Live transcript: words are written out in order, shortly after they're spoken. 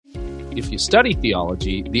if you study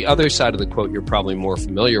theology, the other side of the quote you're probably more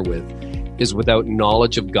familiar with is without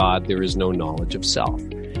knowledge of God, there is no knowledge of self.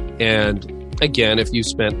 And again, if you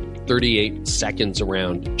spent 38 seconds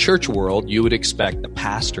around church world, you would expect the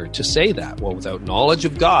pastor to say that. Well, without knowledge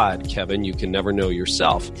of God, Kevin, you can never know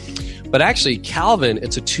yourself. But actually, Calvin,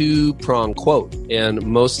 it's a two-pronged quote, and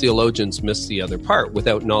most theologians miss the other part.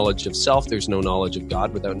 Without knowledge of self, there's no knowledge of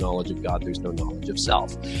God. Without knowledge of God, there's no knowledge of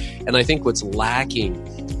self. And I think what's lacking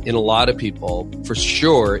in a lot of people, for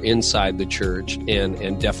sure, inside the church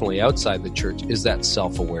and definitely outside the church, is that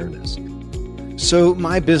self-awareness. So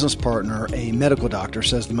my business partner, a medical doctor,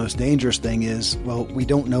 says the most dangerous thing is, well, we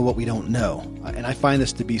don't know what we don't know. And I find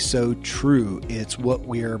this to be so true. It's what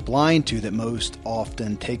we're blind to that most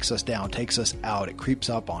often takes us down, takes us out. It creeps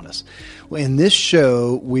up on us. Well, in this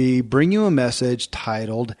show, we bring you a message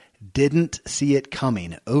titled Didn't See It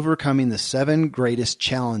Coming, Overcoming the 7 Greatest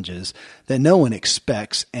Challenges That No One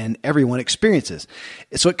Expects and Everyone Experiences.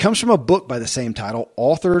 So it comes from a book by the same title,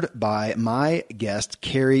 authored by my guest,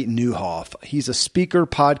 Carey Nieuwhof. He's a speaker,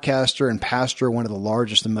 podcaster, and pastor of one of the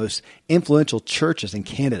largest and most influential churches in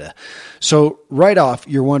Canada. So right off,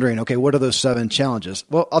 you're wondering, okay, what are those 7 challenges?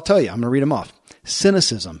 Well, I'll tell you, I'm going to read them off.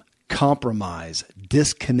 Cynicism, compromise,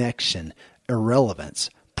 disconnection, irrelevance,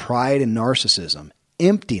 pride and narcissism,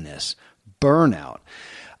 emptiness, burnout.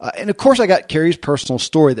 And of course, I got Carey's personal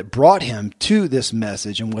story that brought him to this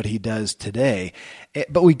message and what he does today.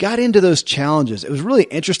 But we got into those challenges. It was really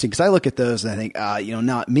interesting because I look at those and I think,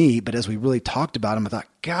 not me. But as we really talked about them, I thought,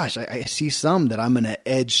 gosh, I see some that I'm going to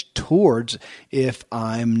edge towards if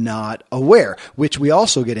I'm not aware, which we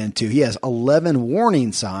also get into. He has 11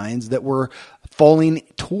 warning signs that we're falling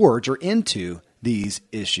towards or into these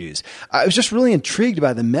issues. I was just really intrigued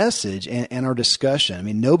by the message and our discussion. I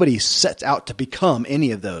mean, nobody sets out to become any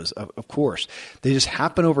of those, of course. They just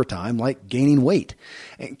happen over time, like gaining weight.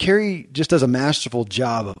 And Carey just does a masterful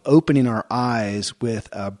job of opening our eyes with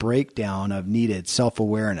a breakdown of needed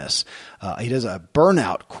self-awareness. He does a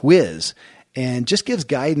burnout quiz and just gives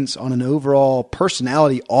guidance on an overall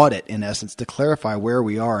personality audit, in essence, to clarify where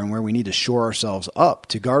we are and where we need to shore ourselves up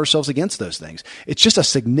to guard ourselves against those things. It's just a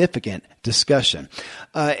significant discussion.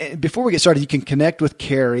 Before we get started, you can connect with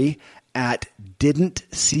Carey at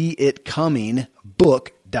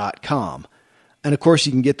didn'tseeitcomingbook.com. And of course,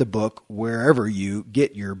 you can get the book wherever you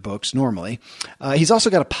get your books normally. He's also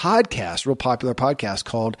got a podcast, real popular podcast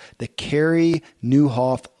called the Carey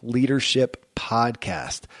Nieuwhof Leadership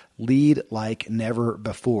Podcast. Lead like never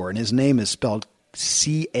before. And his name is spelled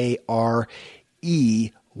Carey.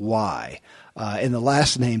 And the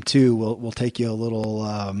last name, too, will take you a little,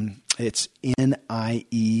 it's Nieuwhof.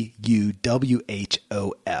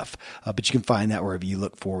 But you can find that wherever you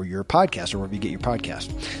look for your podcast or wherever you get your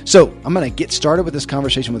podcast. So I'm going to get started with this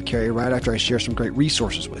conversation with Carey right after I share some great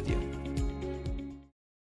resources with you.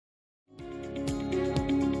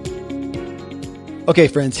 Okay,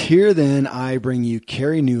 friends, here then I bring you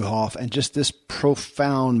Carey Nieuwhof and just this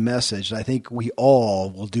profound message that I think we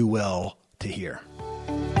all will do well to hear.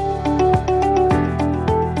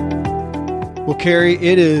 Well, Carey,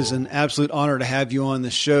 it is an absolute honor to have you on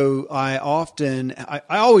the show. I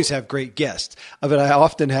always have great guests, but I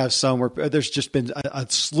often have some where there's just been a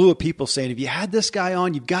slew of people saying, if you had this guy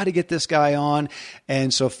on, you've got to get this guy on.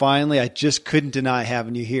 And so finally, I just couldn't deny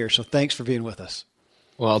having you here. So thanks for being with us.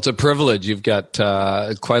 Well, it's a privilege. You've got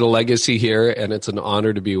quite a legacy here, and it's an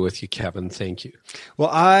honor to be with you, Kevin. Thank you.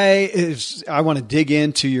 Well, I want to dig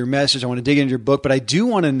into your message. I want to dig into your book, but I do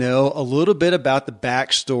want to know a little bit about the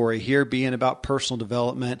backstory here, being about personal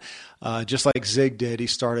development. Just like Zig did, he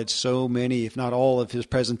started so many, if not all, of his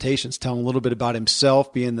presentations telling a little bit about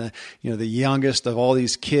himself, being the youngest of all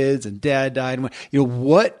these kids, and dad died.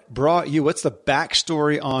 What brought you? What's the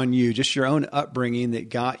backstory on you? Just your own upbringing that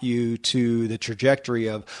got you to the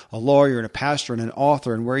trajectory of a lawyer and a pastor and an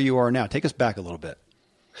author and where you are now. Take us back a little bit.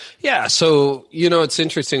 Yeah. So, it's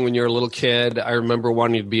interesting when you're a little kid. I remember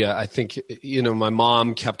wanting to be my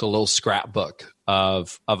mom kept a little scrapbook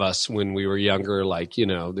of us when we were younger. Like,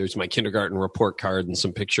 there's my kindergarten report card and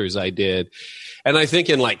some pictures I did. And I think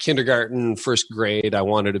in like kindergarten, first grade, I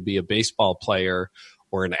wanted to be a baseball player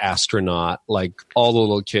or an astronaut, like all the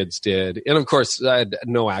little kids did. And of course, I had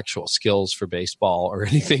no actual skills for baseball or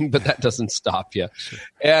anything, but that doesn't stop you.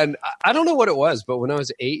 And I don't know what it was, but when I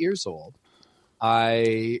was 8 years old,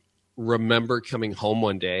 I remember coming home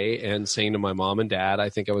one day and saying to my mom and dad, I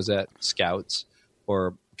think I was at Scouts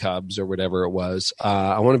or Cubs or whatever it was,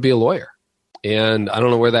 I want to be a lawyer. And I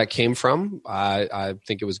don't know where that came from. I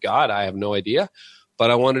think it was God. I have no idea. But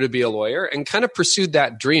I wanted to be a lawyer and kind of pursued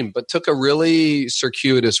that dream, but took a really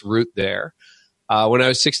circuitous route there. When I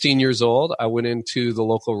was 16 years old, I went into the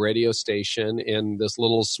local radio station in this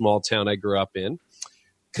little small town I grew up in.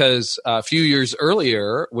 Because a few years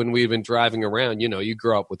earlier, when we'd been driving around, you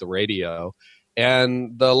grow up with the radio,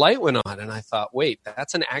 and the light went on, and I thought, wait,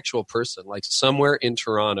 that's an actual person. Like somewhere in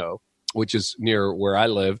Toronto, which is near where I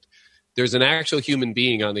lived, there's an actual human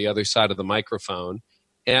being on the other side of the microphone.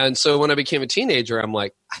 And so when I became a teenager, I'm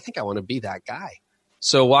like, I think I want to be that guy.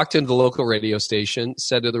 So walked into the local radio station,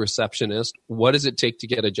 said to the receptionist, what does it take to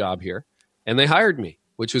get a job here? And they hired me,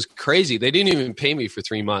 which was crazy. They didn't even pay me for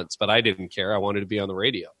 3 months, but I didn't care. I wanted to be on the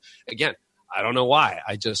radio. Again, I don't know why.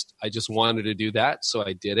 I just wanted to do that, so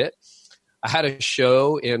I did it. I had a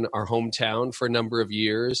show in our hometown for a number of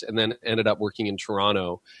years, and then ended up working in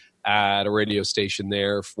Toronto at a radio station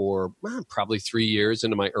there for probably 3 years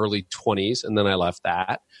into my early 20s, and then I left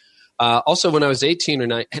that. Also, when I was 18 or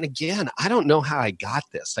 19, and again, I don't know how I got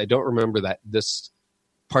this. I don't remember this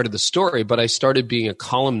part of the story, but I started being a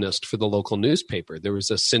columnist for the local newspaper. There was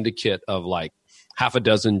a syndicate of like half a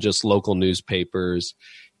dozen just local newspapers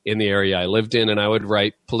in the area I lived in, and I would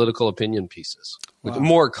write political opinion pieces with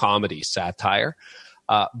more comedy, satire.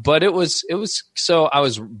 But it was so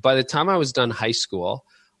by the time I was done high school,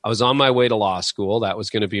 I was on my way to law school. That was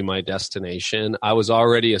going to be my destination. I was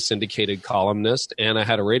already a syndicated columnist, and I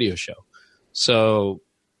had a radio show. So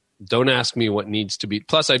don't ask me what needs to be.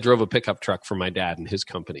 Plus, I drove a pickup truck for my dad and his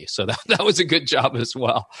company. So that was a good job as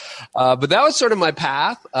well. But that was sort of my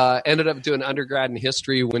path. Ended up doing undergrad in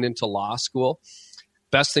history, went into law school.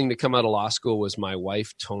 Best thing to come out of law school was my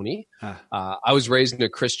wife, Tony. I was raised in a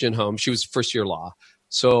Christian home. She was first year law.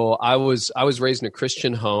 So I was raised in a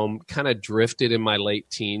Christian home, kind of drifted in my late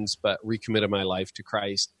teens, but recommitted my life to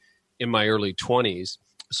Christ in my early 20s.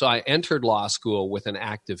 So I entered law school with an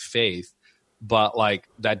active faith, but like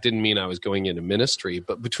that didn't mean I was going into ministry.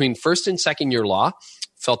 But between first and second year law,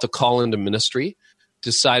 felt a call into ministry,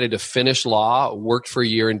 decided to finish law, worked for a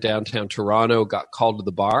year in downtown Toronto, got called to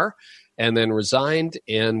the bar, and then resigned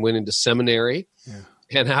and went into seminary. Yeah.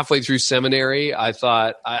 And halfway through seminary, I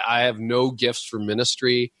thought I have no gifts for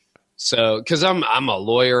ministry. So, because I'm a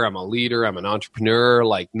lawyer, I'm a leader, I'm an entrepreneur,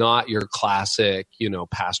 like not your classic,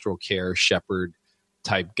 pastoral care shepherd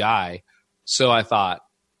type guy. So I thought,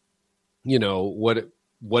 what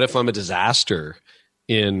if I'm a disaster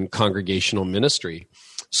in congregational ministry?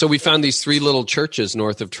 So we found these 3 little churches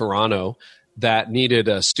north of Toronto that needed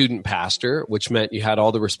a student pastor, which meant you had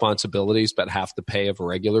all the responsibilities but half the pay of a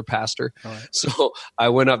regular pastor. Right. So I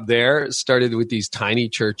went up there, started with these tiny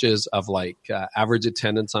churches of like average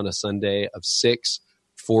attendance on a Sunday of 6,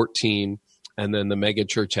 14, and then the mega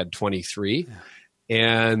church had 23. Yeah.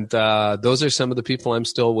 And those are some of the people I'm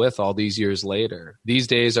still with all these years later. These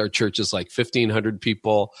days, our church is like 1,500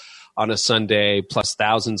 people on a Sunday, plus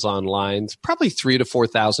thousands online. Probably 3,000 to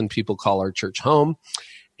 4,000 people call our church home.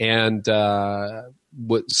 And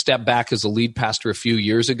stepped back as a lead pastor a few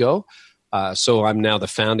years ago. So I'm now the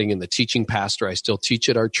founding and the teaching pastor. I still teach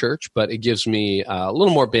at our church, but it gives me a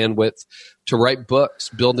little more bandwidth to write books,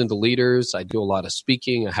 build into leaders. I do a lot of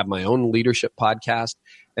speaking. I have my own leadership podcast.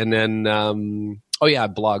 And then, I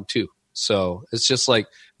blog too. So it's just like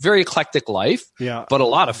very eclectic life, but a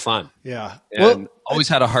lot of fun. Yeah. And always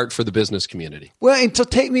had a heart for the business community. Well, and to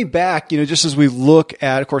take me back, just as we look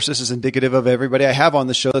at, of course, this is indicative of everybody I have on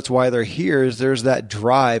the show. That's why they're here. Is there's that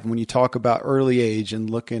drive when you talk about early age and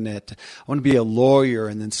looking at, I want to be a lawyer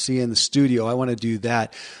and then seeing the studio. I want to do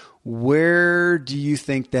that. Where do you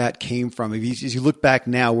think that came from? As you look back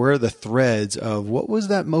now, where are the threads of what was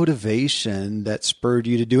that motivation that spurred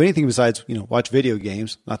you to do anything besides, watch video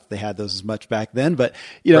games? Not that they had those as much back then, but,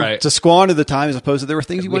 to squander the time as opposed to there were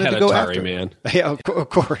things you wanted to go Atari, after. Man. Yeah, of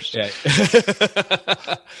course. Yeah.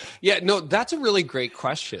 Yeah, no, that's a really great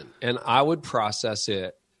question. And I would process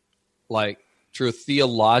it like through a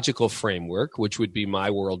theological framework, which would be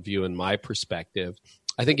my worldview and my perspective.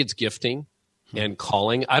 I think it's gifting and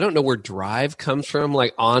calling. I don't know where drive comes from.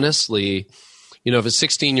 Like, honestly, if a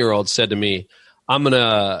 16-year-old said to me, I'm going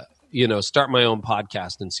to, start my own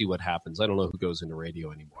podcast and see what happens. I don't know who goes into radio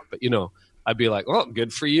anymore, but, I'd be like, well,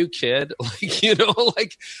 good for you, kid.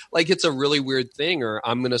 Like it's a really weird thing. Or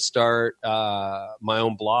I'm going to start my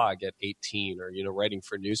own blog at 18 or, writing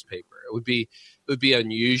for a newspaper. It would be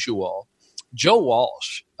unusual. Joe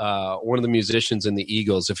Walsh, one of the musicians in the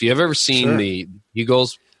Eagles, if you've ever seen the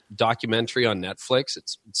Eagles documentary on Netflix,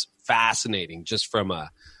 it's fascinating just from a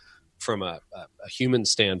human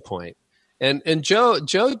standpoint. And Joe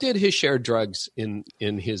did his share of drugs in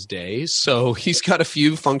his day, so he's got a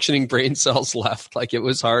few functioning brain cells left. Like, it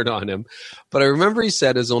was hard on him. But I remember he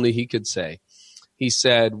said, as only he could say, he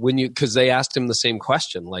said, because they asked him the same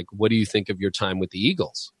question, like, what do you think of your time with the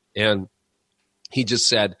Eagles? And He just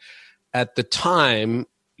said, at the time,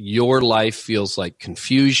 your life feels like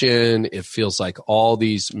confusion. It feels like all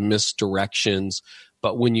these misdirections.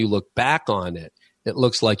 But when you look back on it, it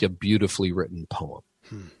looks like a beautifully written poem.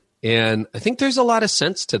 And I think there's a lot of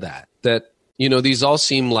sense to that, these all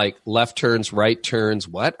seem like left turns, right turns.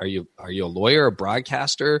 What? Are you a lawyer, a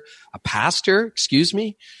broadcaster, a pastor? Excuse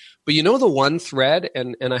me? But the one thread,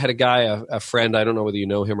 and I had a guy, a friend, I don't know whether you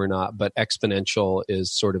know him or not, but Exponential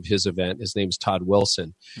is sort of his event. His name's Todd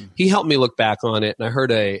Wilson. He helped me look back on it, and I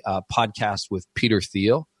heard a podcast with Peter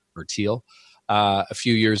Thiel a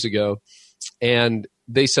few years ago, and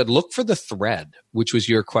they said, look for the thread, which was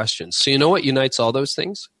your question. So you know what unites all those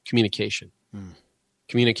things? Communication.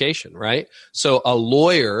 Communication, right? So a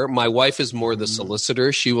lawyer, my wife is more the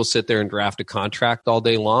solicitor. She will sit there and draft a contract all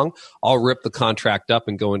day long. I'll rip the contract up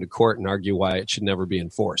and go into court and argue why it should never be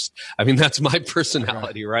enforced. I mean, that's my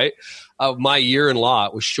personality, right? My year in law,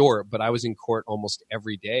 it was short, but I was in court almost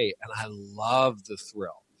every day. And I loved the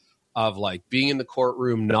thrill of like being in the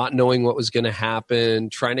courtroom, not knowing what was going to happen,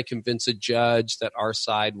 trying to convince a judge that our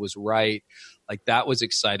side was right. Like that was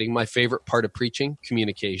exciting. My favorite part of preaching,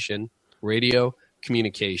 communication, radio,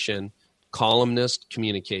 communication, columnist,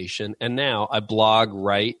 communication. And now I blog,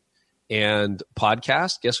 write, and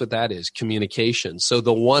podcast. Guess what that is? Communication. So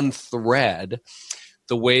the one thread,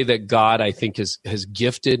 the way that God, I think, has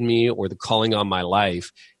gifted me, or the calling on my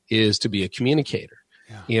life, is to be a communicator.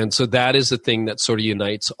 Yeah. And so that is the thing that sort of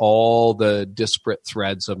unites all the disparate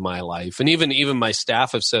threads of my life. And even my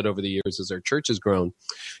staff have said over the years, as our church has grown,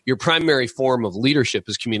 your primary form of leadership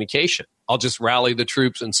is communication. I'll just rally the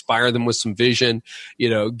troops, inspire them with some vision,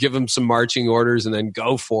 give them some marching orders, and then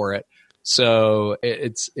go for it. So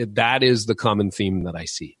that is the common theme that I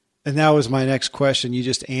see. And that was my next question. You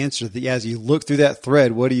just answered as you look through that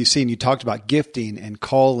thread, what do you see? And you talked about gifting and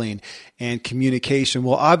calling and communication.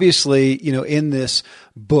 Well, obviously, in this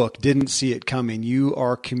book, didn't see it coming. You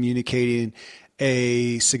are communicating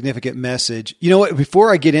a significant message. You know what?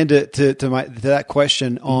 Before I get into that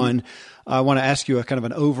question on, I want to ask you a kind of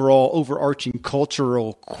an overarching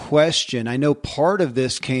cultural question. I know part of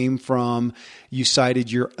this came from, you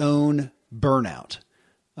cited your own burnout.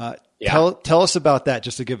 Yeah. Tell us about that,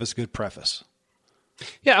 just to give us a good preface.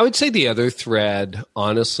 Yeah, I would say the other thread,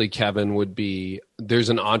 honestly, Kevin, would be there's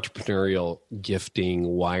an entrepreneurial gifting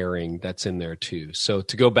wiring that's in there too. So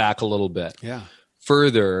to go back a little bit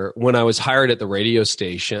further, when I was hired at the radio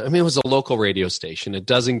station, I mean, it was a local radio station. It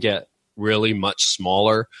doesn't get really much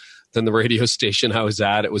smaller than the radio station I was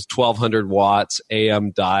at. It was 1,200 watts, AM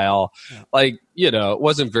dial. Yeah. It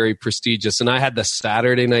wasn't very prestigious. And I had the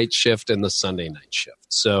Saturday night shift and the Sunday night shift.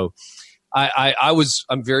 So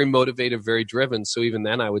I'm very motivated, very driven. So even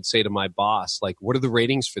then I would say to my boss, like, what are the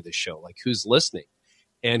ratings for this show? Like, who's listening?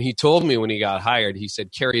 And he told me when he got hired, he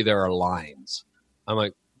said, Carey, there are lines. I'm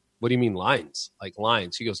like, what do you mean lines? Like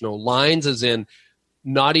lines? He goes, no, lines as in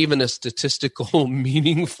not even a statistical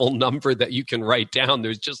meaningful number that you can write down.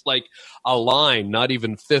 There's just like a line, not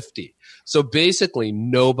even 50. So basically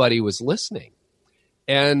nobody was listening.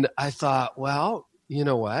 And I thought, well, you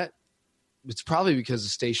know what? It's probably because the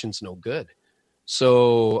station's no good.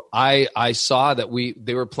 So I saw that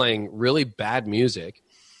they were playing really bad music,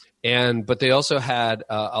 but they also had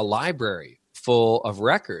a library full of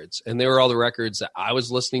records, and they were all the records that I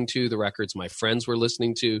was listening to, the records my friends were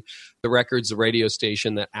listening to, the records the radio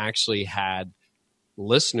station that actually had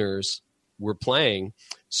listeners were playing.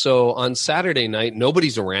 So on Saturday night,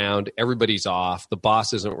 nobody's around, everybody's off, the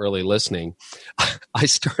boss isn't really listening. I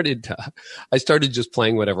started just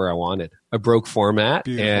playing whatever I wanted. I broke format.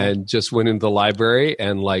 Beautiful. And just went into the library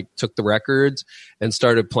and took the records and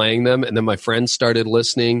started playing them. And then my friends started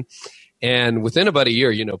listening. And within about a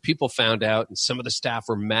year, people found out, and some of the staff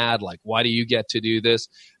were mad, like, why do you get to do this?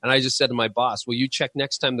 And I just said to my boss, will you check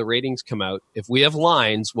next time the ratings come out? If we have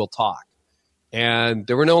lines, we'll talk. And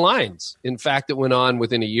there were no lines. In fact, it went on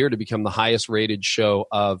within a year to become the highest rated show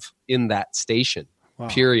in that station,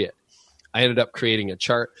 period. I ended up creating a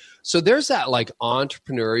chart. So there's that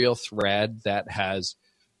entrepreneurial thread that has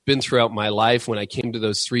been throughout my life. When I came to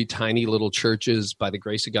those 3 tiny little churches, by the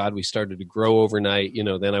grace of God, we started to grow overnight.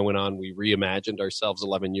 Then I went on, we reimagined ourselves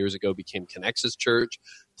 11 years ago, became Connexus Church,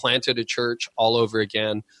 planted a church all over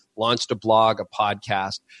again, launched a blog, a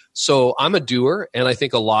podcast. So I'm a doer, and I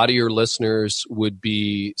think a lot of your listeners would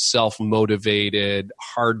be self-motivated,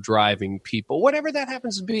 hard-driving people, whatever that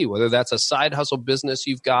happens to be, whether that's a side hustle business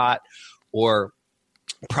you've got or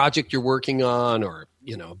project you're working on or,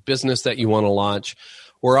 business that you want to launch.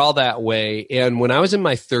 We're all that way. And when I was in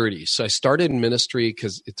my 30s, so I started in ministry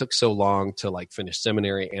because it took so long to finish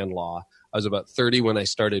seminary and law. I was about 30 when I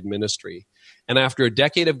started ministry. And after a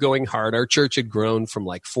decade of going hard, our church had grown from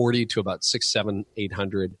like 40 to about 6, 7,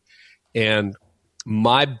 800. And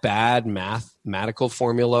my bad mathematical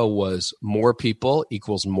formula was more people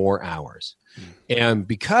equals more hours. And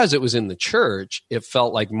because it was in the church, it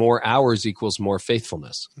felt like more hours equals more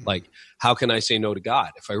faithfulness. Like, how can I say no to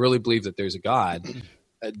God? If I really believe that there's a God,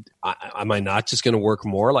 am I not just going to work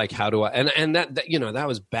more? Like, how do I, and that, you know, that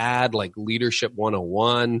was bad, like leadership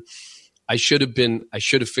 101. I should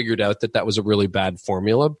have figured out that was a really bad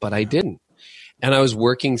formula, but I didn't. And I was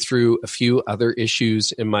working through a few other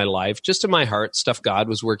issues in my life, just in my heart, stuff God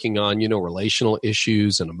was working on, you know, relational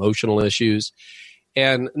issues and emotional issues,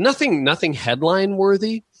 and nothing headline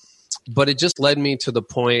worthy, but it just led me to the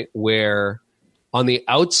point where on the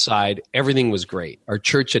outside, everything was great. Our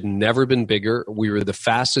church had never been bigger. We were the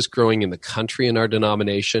fastest growing in the country in our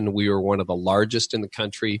denomination. We were one of the largest in the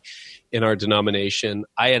country in our denomination.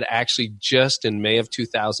 I had actually just in May of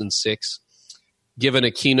 2006 given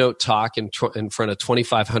a keynote talk in front of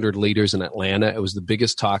 2,500 leaders in Atlanta. It was the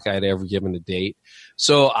biggest talk I had ever given to date.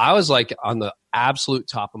 So I was like on the absolute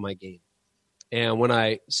top of my game. And when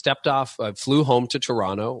I stepped off, I flew home to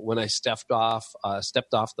Toronto. When I stepped off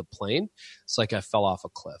the plane, it's like I fell off a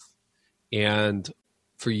cliff. And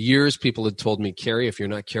for years, people had told me, Carey, if you're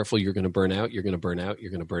not careful, you're going to burn out. You're going to burn out.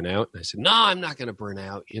 You're going to burn out. And I said, no, I'm not going to burn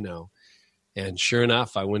out, you know. And sure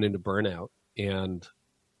enough, I went into burnout, and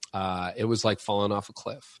it was like falling off a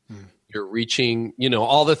cliff. You're reaching, you know,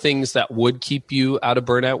 all the things that would keep you out of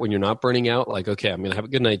burnout when you're not burning out. Like, okay, I'm going to have a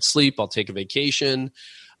good night's sleep. I'll take a vacation.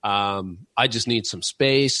 I just need some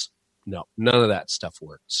space. No, none of that stuff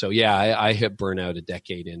worked. So yeah, I hit burnout a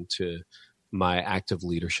decade into my active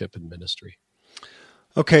leadership and ministry.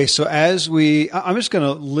 Okay. So I'm just going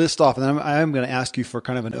to list off, and I'm going to ask you for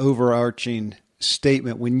kind of an overarching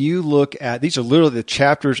statement. When you look at, these are literally the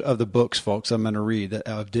chapters of the books, folks, I'm going to read that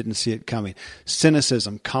I didn't see it coming.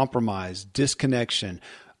 Cynicism, compromise, disconnection,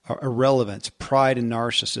 irrelevance, pride and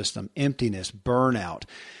narcissism, emptiness, burnout.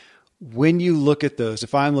 When you look at those,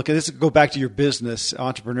 if I'm looking, this go back to your business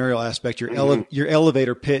entrepreneurial aspect, your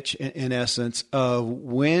elevator pitch in essence of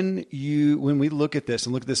when we look at this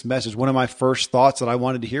and look at this message, one of my first thoughts that I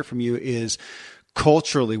wanted to hear from you is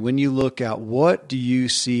culturally, when you look at what do you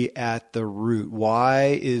see at the root?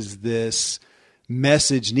 Why is this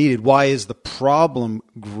message needed? Why is the problem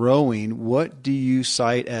growing? What do you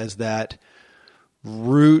cite as that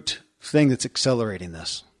root thing that's accelerating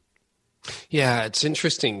this? Yeah, it's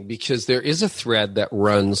interesting because there is a thread that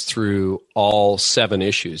runs through all 7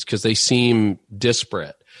 issues because they seem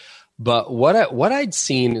disparate. But what I'd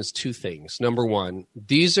seen is 2 things. Number one,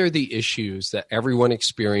 these are the issues that everyone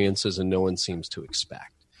experiences and no one seems to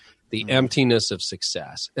expect. The emptiness of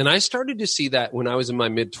success. And I started to see that when I was in my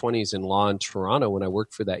mid-20s in law in Toronto, when I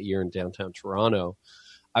worked for that year in downtown Toronto.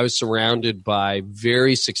 I was surrounded by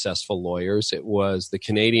very successful lawyers. It was the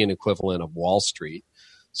Canadian equivalent of Wall Street.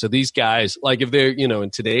 So these guys, like if they're, you know, in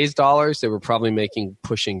today's dollars, they were probably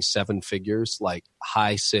pushing 7 figures, like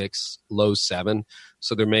high 6, low 7.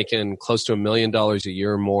 So they're making close to $1 million a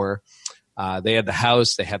year or more. They had the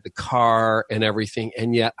house, they had the car and everything.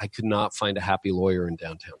 And yet I could not find a happy lawyer in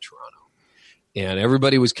downtown Toronto. And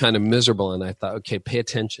everybody was kind of miserable. And I thought, okay, pay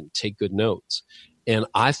attention, take good notes. And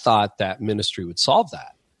I thought that ministry would solve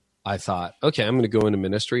that. I thought, okay, I'm going to go into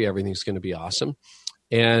ministry. Everything's going to be awesome.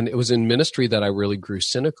 And it was in ministry that I really grew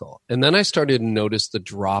cynical. And then I started to notice the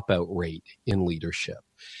dropout rate in leadership.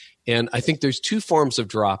 And I think there's 2 forms of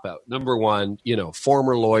dropout. Number one, you know,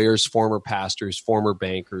 former lawyers, former pastors, former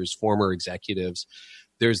bankers, former executives.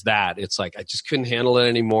 There's that. It's like, I just couldn't handle it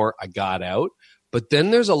anymore. I got out. But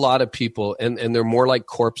then there's a lot of people, and they're more like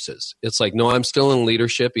corpses. It's like, no, I'm still in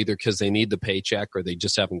leadership either because they need the paycheck or they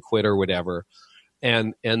just haven't quit or whatever.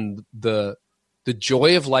 And the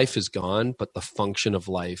joy of life is gone, but the function of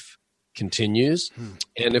life continues.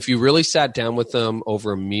 And if you really sat down with them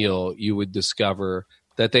over a meal, you would discover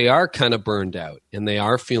that they are kind of burned out and they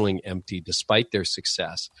are feeling empty despite their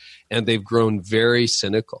success. And they've grown very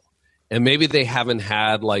cynical. And maybe they haven't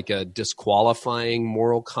had like a disqualifying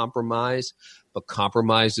moral compromise, but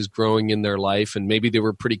compromise is growing in their life. And maybe they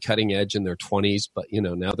were pretty cutting edge in their 20s, but you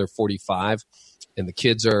know, now they're 45 and the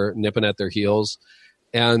kids are nipping at their heels.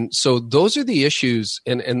 And so those are the issues.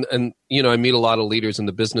 And you know, I meet a lot of leaders in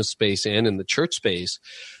the business space and in the church space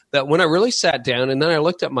that when I really sat down and then I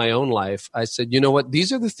looked at my own life, I said, you know what?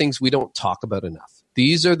 These are the things we don't talk about enough.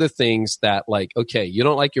 These are the things that like, okay, you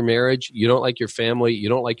don't like your marriage, you don't like your family, you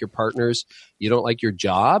don't like your partners, you don't like your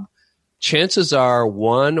job. Chances are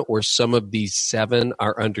one or some of these 7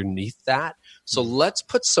 are underneath that. So let's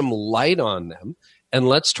put some light on them And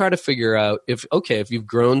let's try to figure out if you've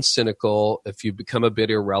grown cynical, if you've become a bit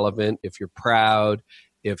irrelevant, if you're proud,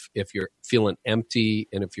 if you're feeling empty,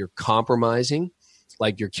 and if you're compromising,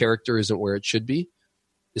 like your character isn't where it should be,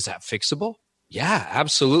 is that fixable? Yeah,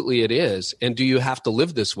 absolutely it is. And do you have to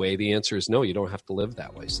live this way? The answer is no, you don't have to live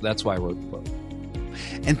that way. So that's why I wrote the book.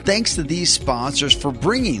 And thanks to these sponsors for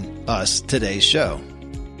bringing us today's show.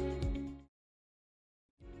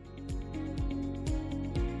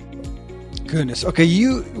 Goodness. Okay,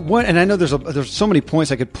 and I know there's so many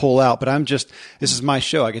points I could pull out, but this is my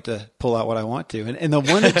show. I get to pull out what I want to. And the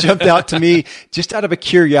one that jumped out to me, just out of a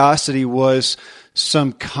curiosity, was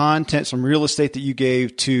some content, some real estate that you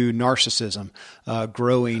gave to narcissism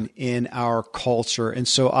growing in our culture. And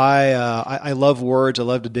so I love words. I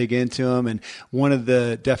love to dig into them. And one of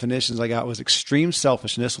the definitions I got was extreme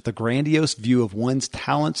selfishness with a grandiose view of one's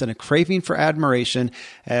talents and a craving for admiration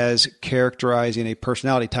as characterizing a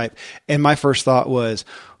personality type. And my first thought was,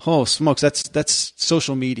 oh smokes, that's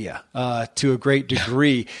social media to a great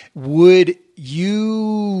degree. Would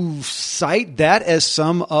you cite that as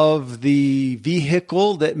some of the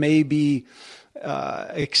vehicle that may be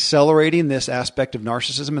accelerating this aspect of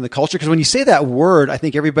narcissism in the culture? Because when you say that word, I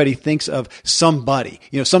think everybody thinks of somebody,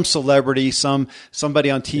 some celebrity,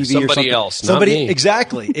 somebody on TV, somebody or something else, somebody, not me.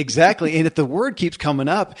 Exactly. And if the word keeps coming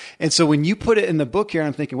up, and so when you put it in the book here,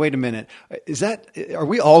 I'm thinking, wait a minute, are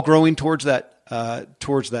we all growing towards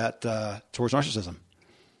narcissism?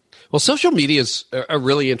 Well, social media is a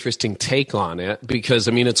really interesting take on it because,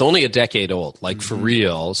 it's only a decade old. Like, for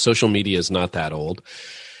real, social media is not that old.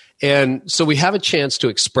 And so we have a chance to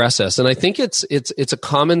express us. And I think it's a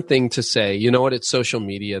common thing to say, you know what, it's social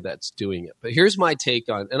media that's doing it. But here's my take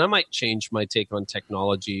on, and I might change my take on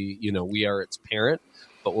technology. We are its parent,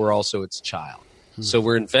 but we're also its child. So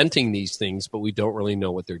we're inventing these things, but we don't really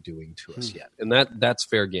know what they're doing to us yet. And that's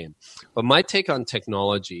fair game. But my take on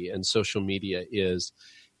technology and social media is,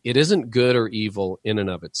 it isn't good or evil in and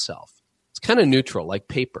of itself. It's kind of neutral, like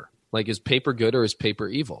paper. Like, is paper good or is paper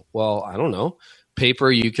evil? Well, I don't know.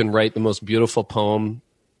 Paper, you can write the most beautiful poem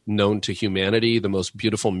known to humanity, the most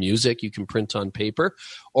beautiful music you can print on paper,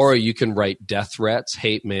 or you can write death threats,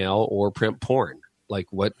 hate mail, or print porn. Like,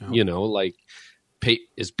 what,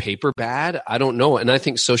 is paper bad? I don't know. And I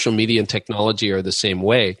think social media and technology are the same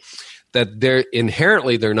way, that they're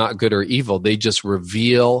not good or evil. They just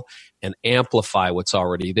reveal and amplify what's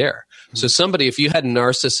already there. So if you had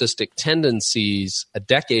narcissistic tendencies a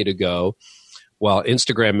decade ago, well,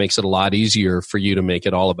 Instagram makes it a lot easier for you to make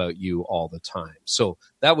it all about you all the time. So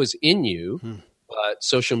that was in you, but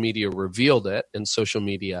social media revealed it and social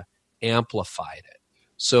media amplified it.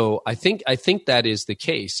 So I think that is the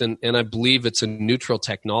case. And I believe it's a neutral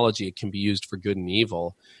technology. It can be used for good and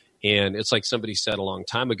evil. And it's like somebody said a long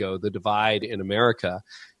time ago, the divide in America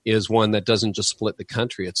is one that doesn't just split the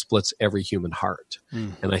country, it splits every human heart.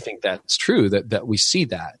 And I think that's true, that we see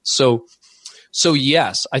that. So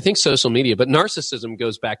yes, I think social media, but narcissism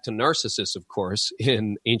goes back to Narcissus, of course,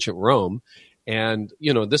 in ancient Rome. And,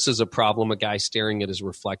 this is a problem, a guy staring at his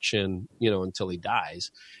reflection, until he dies.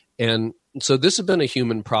 And so this has been a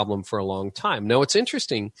human problem for a long time. Now, what's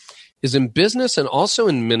interesting is in business and also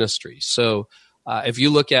in ministry. So if you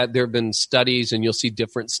look at, there have been studies, and you'll see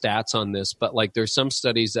different stats on this, but like there's some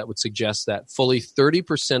studies that would suggest that fully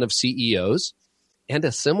 30% of CEOs and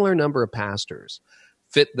a similar number of pastors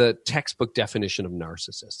fit the textbook definition of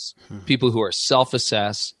narcissists. People who are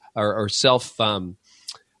self-assessed or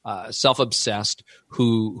self-obsessed,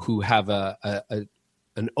 who have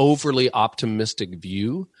an overly optimistic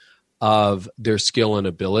view of their skill and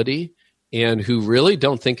ability, and who really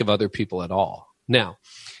don't think of other people at all. Now,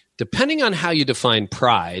 depending on how you define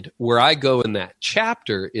pride, where I go in that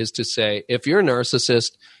chapter is to say, if you're a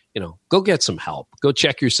narcissist, go get some help. Go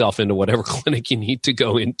check yourself into whatever clinic you need to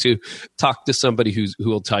go into. Talk to somebody who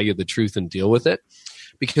will tell you the truth and deal with it.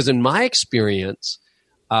 Because in my experience,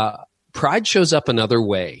 pride shows up another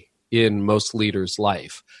way in most leaders'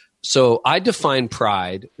 life. So I define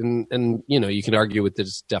pride, and you can argue with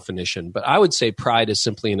this definition, but I would say pride is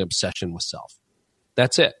simply an obsession with self.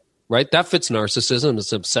 That's it. Right? That fits narcissism.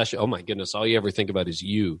 It's obsession. Oh my goodness, all you ever think about is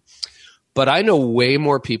you. But I know way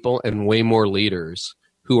more people and way more leaders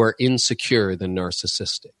who are insecure than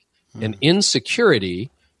narcissistic. And insecurity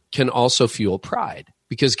can also fuel pride.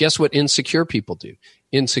 Because guess what insecure people do?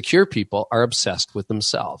 Insecure people are obsessed with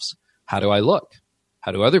themselves. How do I look?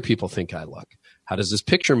 How do other people think I look? How does this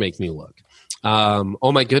picture make me look?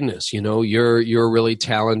 Oh my goodness, you're a really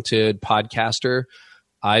talented podcaster.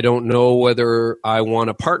 I don't know whether I want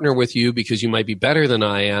to partner with you because you might be better than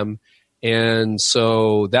I am. And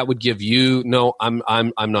so that would give you, no, I'm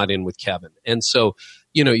not in with Kevin. And so,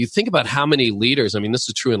 you think about how many leaders, I mean, this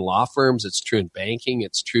is true in law firms, it's true in banking,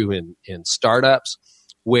 it's true in startups,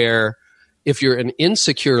 where if you're an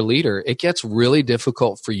insecure leader, it gets really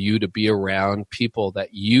difficult for you to be around people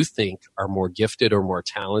that you think are more gifted or more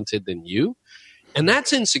talented than you. And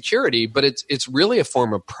that's insecurity, but it's really a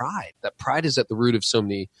form of pride. That pride is at the root of so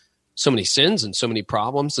many sins and so many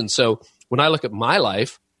problems. And so when I look at my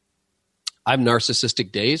life, I have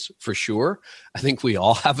narcissistic days for sure. I think we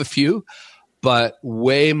all have a few, but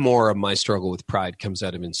way more of my struggle with pride comes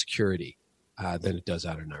out of insecurity than it does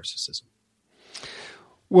out of narcissism.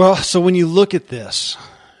 Well, so when you look at this,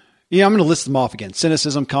 I'm going to list them off again: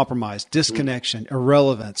 cynicism, compromise, disconnection,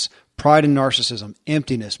 irrelevance, pride and narcissism,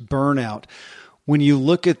 emptiness, burnout. When you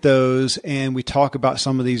look at those and we talk about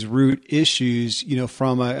some of these root issues,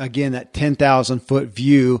 from again, that 10,000 foot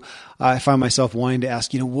view, I find myself wanting to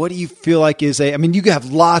ask, what do you feel like you have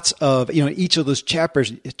lots of, each of those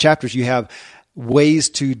chapters you have ways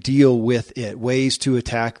to deal with it, ways to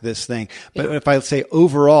attack this thing. But if I say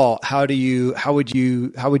overall, how would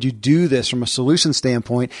you do this from a solution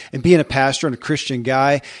standpoint? And being a pastor and a Christian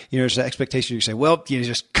guy, there's an expectation you say, well,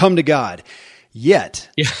 just come to God. Yet,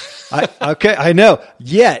 yeah. I know.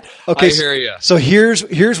 Yet, okay. I hear you. So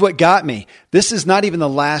here's what got me. This is not even the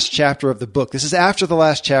last chapter of the book. This is after the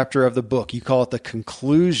last chapter of the book. You call it the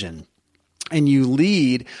conclusion, and you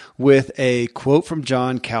lead with a quote from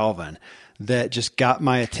John Calvin that just got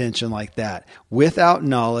my attention like that. Without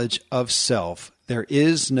knowledge of self, there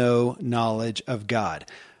is no knowledge of God.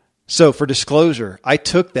 So for disclosure, I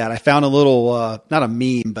took that. I found a little, not a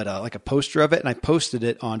meme, but like a poster of it, and I posted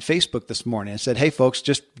it on Facebook this morning. I said, hey, folks,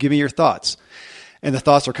 just give me your thoughts. And the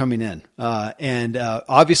thoughts are coming in. And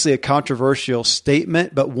obviously a controversial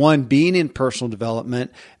statement, but one, being in personal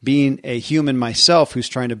development, being a human myself who's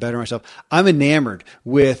trying to better myself, I'm enamored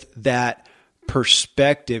with that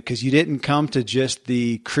perspective, because you didn't come to just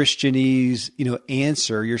the Christianese,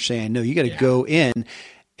 answer. You're saying, no, you got to go in.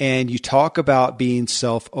 And you talk about being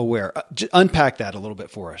self-aware. Unpack that a little bit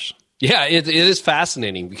for us. Yeah, it is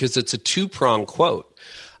fascinating because it's a two-pronged quote.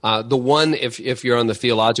 The one, if you're on the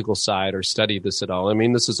theological side or study this at all, I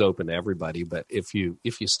mean, this is open to everybody, but if you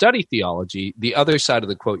study theology, the other side of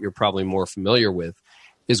the quote you're probably more familiar with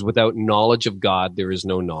is, without knowledge of God, there is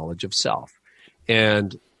no knowledge of self.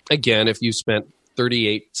 And again, if you spent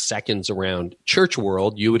 38 seconds around church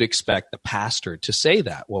world, you would expect the pastor to say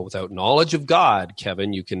that. Well, without knowledge of God,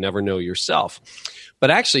 Kevin, you can never know yourself.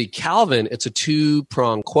 But actually, Calvin, it's a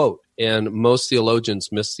two-pronged quote, and most theologians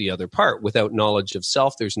miss the other part. Without knowledge of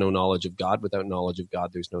self, there's no knowledge of God. Without knowledge of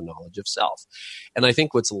God, there's no knowledge of self. And I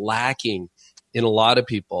think what's lacking in a lot of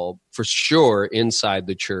people, for sure, inside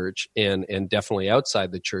the church and definitely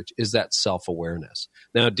outside the church, is that self-awareness.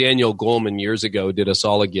 Now, Daniel Goleman years ago did us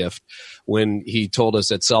all a gift when he told us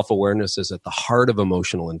that self-awareness is at the heart of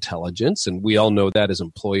emotional intelligence. And we all know that as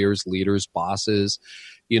employers, leaders, bosses.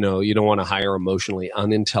 You don't want to hire emotionally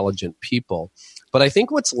unintelligent people. But I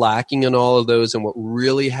think what's lacking in all of those, and what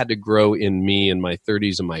really had to grow in me in my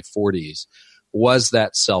 30s and my 40s, was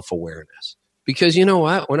that self-awareness. Because you know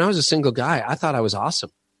what? When I was a single guy, I thought I was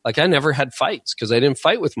awesome. Like, I never had fights because I didn't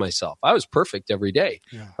fight with myself. I was perfect every day,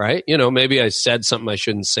 right? Maybe I said something I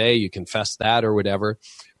shouldn't say. You confess that or whatever.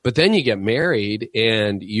 But then you get married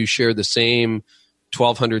and you share the same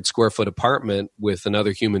 1,200 square foot apartment with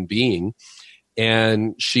another human being.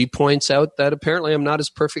 And she points out that apparently I'm not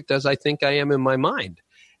as perfect as I think I am in my mind.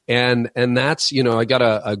 And that's, I got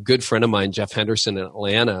a good friend of mine, Jeff Henderson in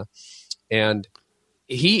Atlanta, and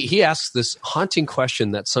he asks this haunting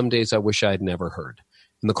question that some days I wish I had never heard.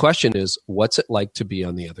 And the question is, what's it like to be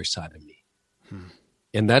on the other side of me?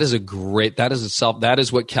 And that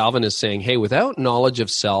is what Calvin is saying. Hey, without knowledge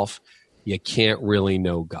of self, you can't really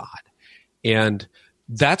know God. And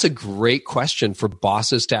that's a great question for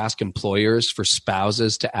bosses to ask employers, for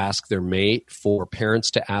spouses to ask their mate, for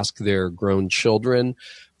parents to ask their grown children,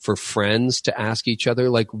 for friends to ask each other,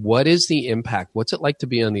 like, what is the impact? What's it like to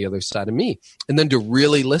be on the other side of me? And then to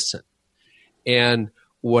really listen. And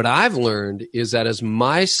what I've learned is that as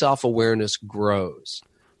my self-awareness grows,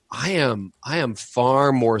 I am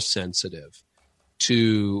far more sensitive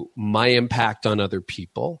to my impact on other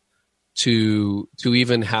people, to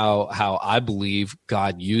even how I believe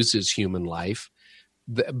God uses human life.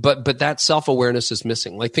 But that self-awareness is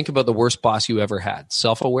missing. Like, think about the worst boss you ever had.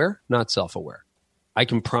 Self-aware, not self-aware. I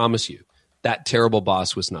can promise you that terrible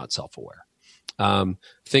boss was not self-aware.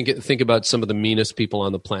 Think about some of the meanest people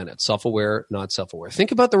on the planet. Self-aware, not self-aware.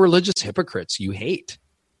 Think about the religious hypocrites you hate.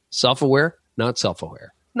 Self-aware, not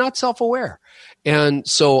self-aware. Not self-aware. And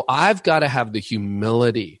so I've got to have the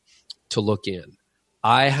humility to look in.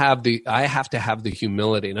 I have to have the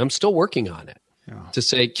humility, and I'm still working on it, to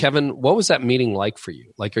say, Kevin, what was that meeting like for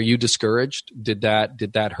you? Like, are you discouraged? Did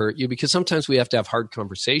that hurt you? Because sometimes we have to have hard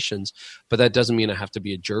conversations, but that doesn't mean I have to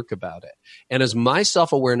be a jerk about it. And as my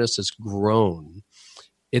self-awareness has grown,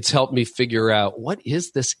 it's helped me figure out, what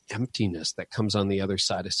is this emptiness that comes on the other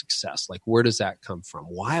side of success? Like, where does that come from?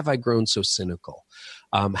 Why have I grown so cynical?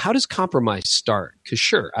 How does compromise start? Because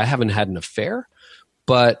sure, I haven't had an affair,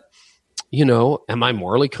 but am I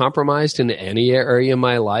morally compromised in any area of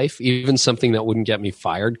my life? Even something that wouldn't get me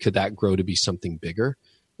fired, could that grow to be something bigger?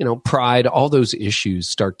 Pride, all those issues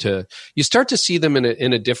start to see them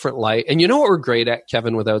in a different light. And you know what we're great at,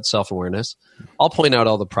 Kevin, without self-awareness? I'll point out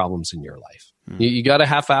all the problems in your life. You got a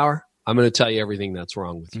half hour? I'm going to tell you everything that's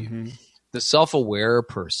wrong with you. Mm-hmm. The self-aware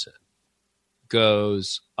person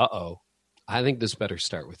goes, I think this better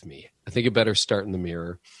start with me. I think it better start in the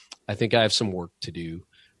mirror. I think I have some work to do.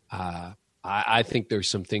 I think there's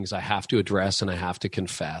some things I have to address and I have to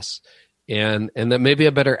confess. And that maybe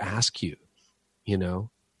I better ask you,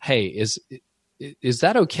 hey, is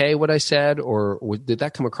that okay what I said? Or did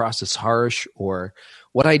that come across as harsh? Or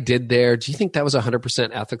what I did there, do you think that was 100%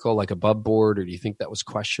 ethical, like above board? Or do you think that was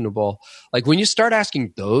questionable? Like, when you start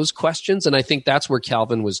asking those questions, and I think that's where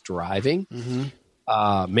Calvin was driving,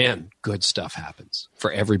 man, good stuff happens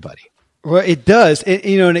for everybody. Well, it does.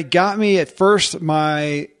 And it got me at first,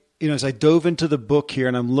 as I dove into the book here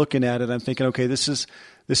and I'm looking at it, I'm thinking, okay, this is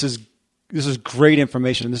great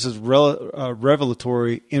information. This is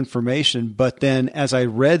revelatory information. But then as I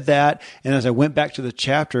read that and as I went back to the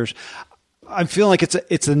chapters, I'm feeling like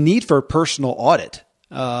it's a need for a personal audit.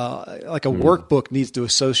 Like a workbook needs to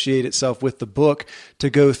associate itself with the book to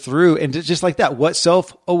go through. And just like that, what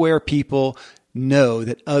self-aware people know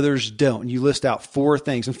that others don't. And you list out 4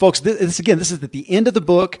 things. And folks, this is at the end of the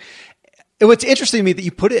book. And what's interesting to me that you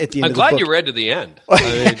put it at the end of the book. I'm glad you read to the end.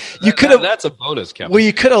 I mean, that's a bonus, Kevin. Well,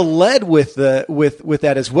 you could have led with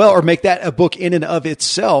that as well, or make that a book in and of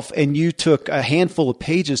itself. And you took a handful of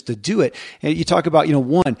pages to do it. And you talk about,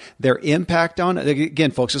 one, their impact on, again,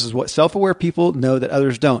 folks, this is what self-aware people know that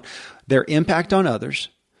others don't. Their impact on others,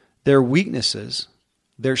 their weaknesses,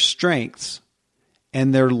 their strengths,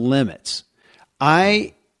 and their limits.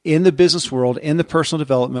 In the business world, in the personal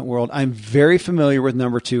development world, I'm very familiar with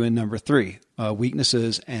number 2 and number 3,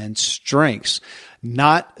 weaknesses and strengths,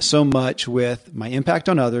 not so much with my impact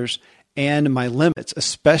on others and my limits,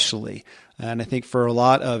 especially. And I think for a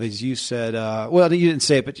lot of, as you said, well, you didn't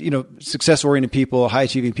say it, but, success-oriented people,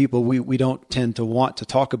 high-achieving people, we don't tend to want to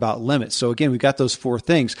talk about limits. So again, we've got those 4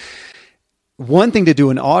 things. One thing to do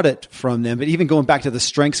an audit from them, but even going back to the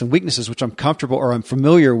strengths and weaknesses, which I'm comfortable or I'm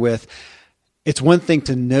familiar with, it's one thing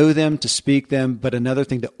to know them, to speak them, but another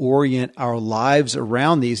thing to orient our lives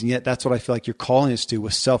around these. And yet that's what I feel like you're calling us to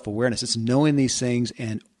with self-awareness. It's knowing these things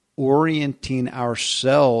and orienting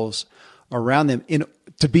ourselves around them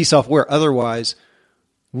to be self-aware. Otherwise,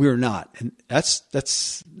 we're not. And that's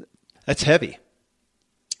heavy.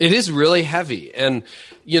 It is really heavy. And,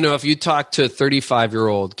 if you talk to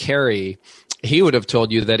 35-year-old Carey, he would have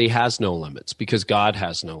told you that he has no limits because God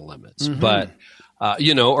has no limits. Mm-hmm. But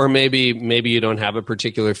or maybe you don't have a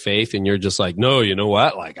particular faith and you're just like, no, you know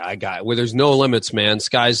what? Like there's no limits, man.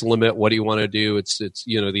 Sky's the limit. What do you want to do? It's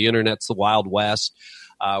the internet's the Wild West.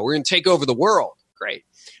 We're going to take over the world. Great.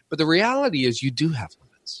 But the reality is you do have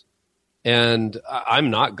limits. And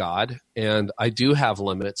I'm not God and I do have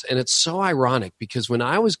limits. And it's so ironic because when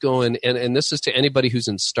I was going, and this is to anybody who's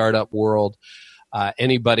in startup world,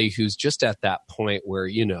 anybody who's just at that point where,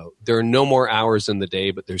 there are no more hours in the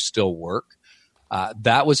day, but there's still work.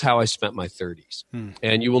 That was how I spent my 30s.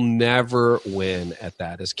 And you will never win at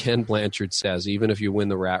that. As Ken Blanchard says, even if you win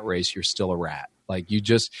the rat race, you're still a rat. Like you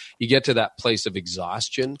get to that place of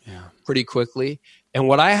exhaustion pretty quickly. And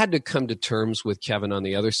what I had to come to terms with, Kevin, on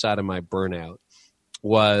the other side of my burnout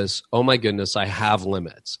was, oh my goodness, I have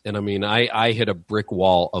limits. And I mean, I hit a brick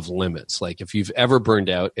wall of limits. Like if you've ever burned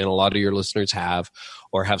out, and a lot of your listeners have,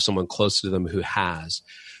 or have someone close to them who has,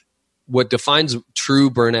 what defines true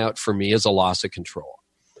burnout for me is a loss of control.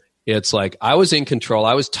 It's like I was in control.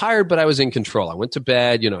 I was tired, but I was in control. I went to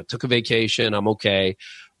bed, took a vacation. I'm okay.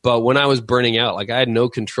 But when I was burning out, like I had no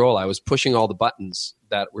control. I was pushing all the buttons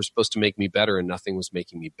that were supposed to make me better and nothing was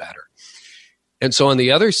making me better. And so on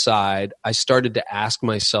the other side, I started to ask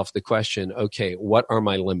myself the question, okay, what are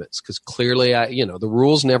my limits? Because clearly, the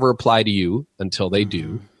rules never apply to you until they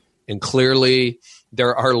do. And clearly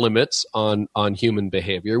there are limits on human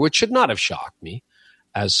behavior, which should not have shocked me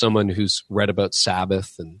as someone who's read about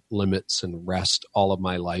Sabbath and limits and rest all of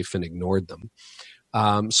my life and ignored them.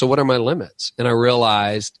 So what are my limits? And I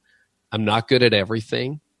realized I'm not good at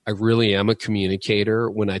everything. I I really am a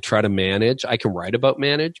communicator. When I try to manage, I can write about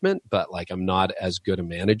management, but like I'm not as good a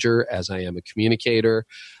manager as I am a communicator.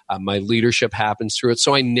 My leadership happens through it.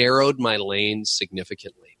 So I narrowed my lane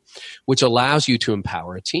significantly, which allows you to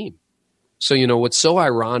empower a team. So, what's so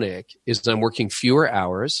ironic is I'm working fewer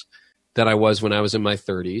hours than I was when I was in my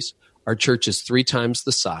 30s. Our church is 3 times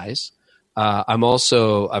the size.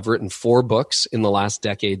 I've written 4 books in the last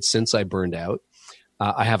decade since I burned out.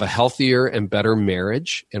 I have a healthier and better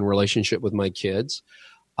marriage and relationship with my kids.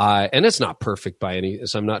 And it's not perfect by any,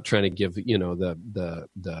 so I'm not trying to give,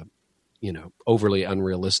 the overly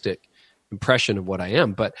unrealistic impression of what I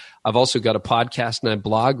am, but I've also got a podcast and I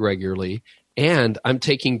blog regularly, and I'm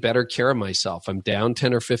taking better care of myself. I'm down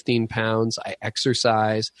 10 or 15 pounds. I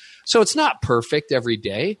exercise. So it's not perfect every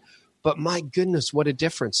day, but my goodness, what a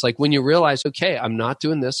difference. Like when you realize, okay, I'm not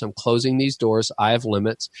doing this. I'm closing these doors. I have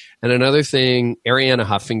limits. And another thing, Arianna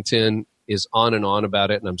Huffington is on and on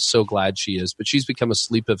about it, and I'm so glad she is, but she's become a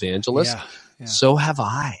sleep evangelist. Yeah. So have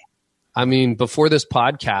I. I mean, before this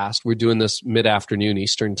podcast, we're doing this mid-afternoon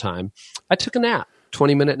Eastern time. I took a nap,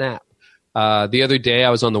 20-minute nap. The other day, I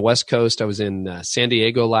was on the West Coast. I was in San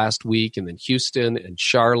Diego last week, and then Houston and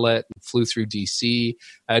Charlotte, and flew through D.C.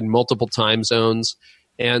 I had multiple time zones.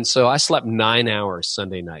 And so I slept 9 hours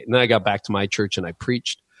Sunday night. And then I got back to my church and I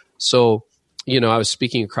preached. So, I was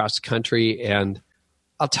speaking across the country, and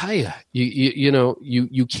I'll tell you,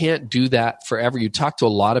 you can't do that forever. You talk to a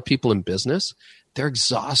lot of people in business, they're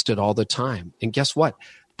exhausted all the time. And guess what?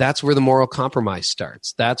 That's where the moral compromise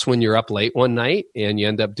starts. That's when you're up late one night and you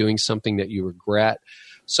end up doing something that you regret.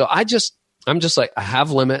 So I'm just like, I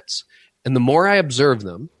have limits. And the more I observe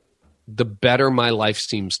them, the better my life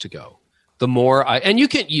seems to go. The more and you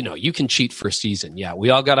can cheat for a season. Yeah, we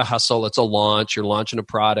all got to hustle. It's a launch. You're launching a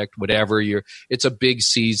product, whatever. It's a big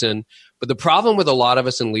season. But the problem with a lot of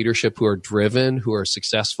us in leadership who are driven, who are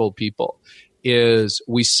successful people, is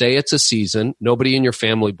we say it's a season. Nobody in your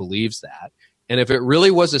family believes that. And if it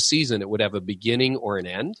really was a season, it would have a beginning or an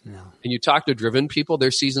end. No. And you talk to driven people,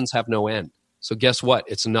 their seasons have no end. So guess what?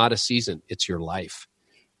 It's not a season. It's your life.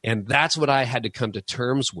 And that's what I had to come to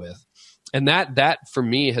terms with. And that for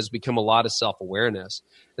me has become a lot of self-awareness.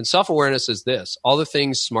 And self-awareness is this. All the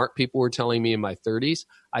things smart people were telling me in my 30s,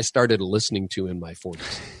 I started listening to in my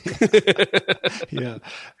 40s. Yeah,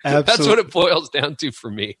 absolutely. That's what it boils down to for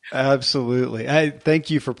me. Absolutely. I thank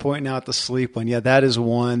you for pointing out the sleep one. Yeah, that is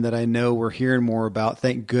one that I know we're hearing more about.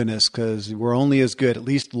 Thank goodness, because we're only as good, at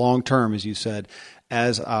least long term, as you said,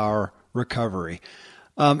 as our recovery.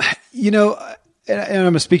 And I'm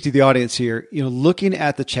going to speak to the audience here, looking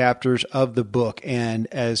at the chapters of the book, and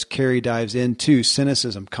as Carey dives into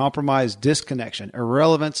cynicism, compromise, disconnection,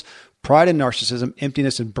 irrelevance, pride and narcissism,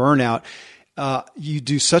 emptiness and burnout, you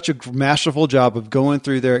do such a masterful job of going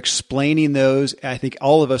through there, explaining those. I think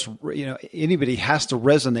all of us, anybody has to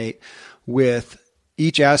resonate with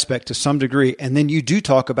each aspect to some degree. And then you do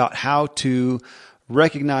talk about how to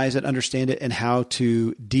recognize it, understand it, and how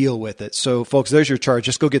to deal with it. So folks, there's your charge.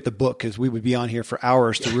 Just go get the book, because we would be on here for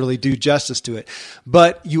hours to really do justice to it.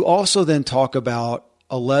 But you also then talk about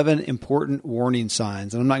 11 important warning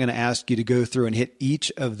signs. And I'm not going to ask you to go through and hit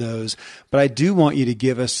each of those, but I do want you to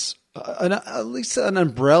give us at least an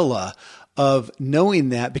umbrella of knowing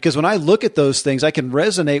that, because when I look at those things, I can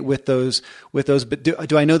resonate with those. But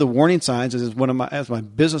do I know the warning signs? As my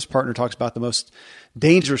business partner talks about, the most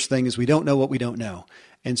dangerous thing is we don't know what we don't know.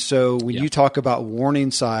 And so when you talk about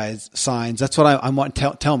warning signs, that's what I want.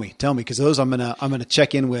 Tell me, because those I'm gonna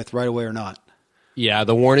check in with right away or not. Yeah,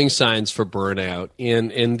 the warning signs for burnout,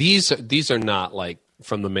 and these are not like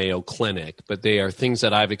from the Mayo Clinic, but they are things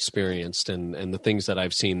that I've experienced and the things that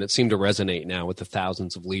I've seen that seem to resonate now with the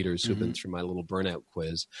thousands of leaders who've been through my little burnout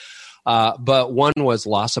quiz. But one was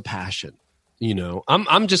loss of passion.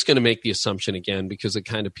 I'm just going to make the assumption again, because the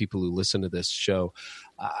kind of people who listen to this show,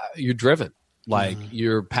 you're driven, like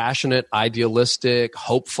you're passionate, idealistic,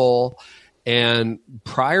 hopeful. And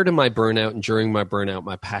prior to my burnout and during my burnout,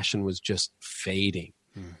 my passion was just fading.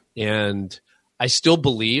 And I still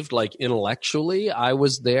believed, like intellectually I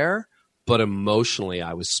was there, but emotionally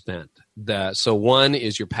I was spent. So one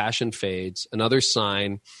is your passion fades. Another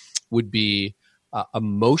sign would be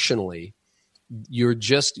emotionally,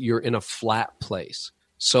 you're in a flat place.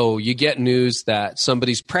 So you get news that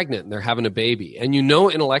somebody's pregnant and they're having a baby, and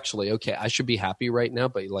intellectually, okay, I should be happy right now,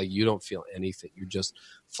 but like you don't feel anything. You're just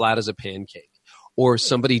flat as a pancake. Or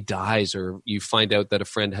somebody dies, or you find out that a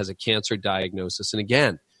friend has a cancer diagnosis, and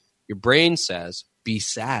again, your brain says, be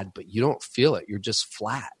sad, but you don't feel it. You're just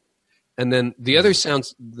flat. And then the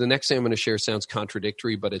next thing I'm going to share sounds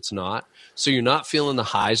contradictory, but it's not. So you're not feeling the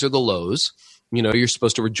highs or the lows. You're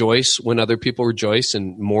supposed to rejoice when other people rejoice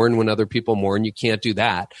and mourn when other people mourn. You can't do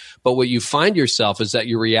that. But what you find yourself is that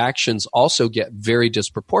your reactions also get very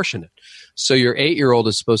disproportionate. So your 8-year-old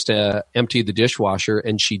is supposed to empty the dishwasher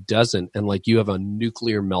and she doesn't. And like you have a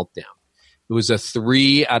nuclear meltdown. It was a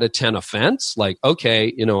 3 out of 10 offense. Like,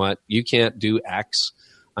 okay, you know what? You can't do X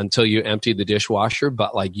until you empty the dishwasher.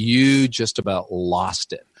 But like you just about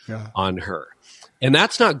lost it on her. And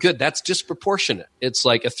that's not good. That's disproportionate. It's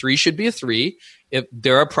like a 3 should be a 3. If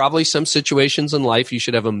there are probably some situations in life you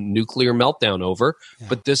should have a nuclear meltdown over,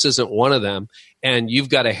 but this isn't one of them. And you've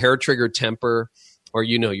got a hair trigger temper, or,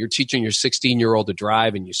 you're teaching your 16-year-old to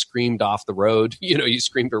drive and you screamed off the road. You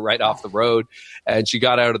screamed her right off the road and she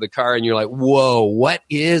got out of the car and you're like, whoa, what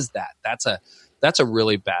is that? That's a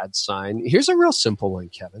really bad sign. Here's a real simple one,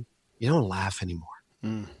 Kevin. You don't laugh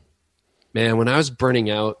anymore. Man, when I was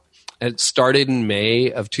burning out, it started in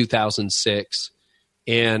May of 2006.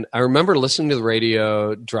 And I remember listening to the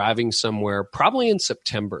radio, driving somewhere, probably in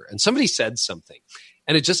September, and somebody said something.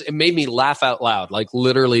 And it made me laugh out loud, like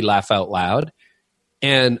literally laugh out loud.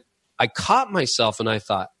 And I caught myself and I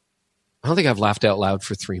thought, I don't think I've laughed out loud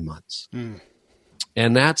for 3 months.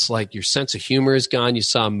 And that's like your sense of humor is gone. You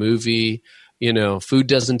saw a movie. Food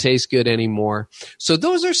doesn't taste good anymore. So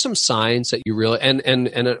those are some signs that you really,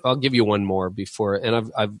 and I'll give you one more before,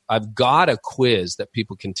 and I've got a quiz that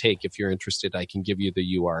people can take. If you're interested, I can give you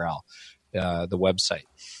the URL, the website.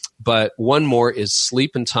 But one more is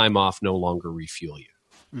sleep and time off no longer refuel you.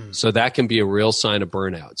 So that can be a real sign of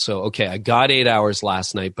burnout. So, okay, I got 8 hours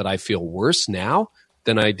last night, but I feel worse now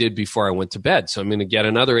than I did before I went to bed. So I'm going to get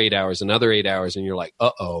another 8 hours, and you're like,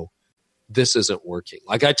 uh-oh. This isn't working.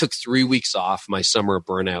 Like I took 3 weeks off my summer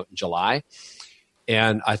burnout in July,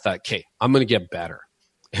 and I thought, okay, I'm going to get better.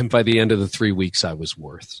 And by the end of the 3 weeks, I was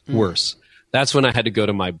worse. That's when I had to go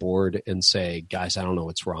to my board and say, guys, I don't know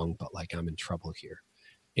what's wrong, but like I'm in trouble here.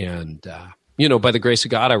 And, by the grace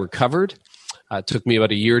of God, I recovered. It took me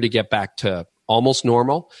about a year to get back to almost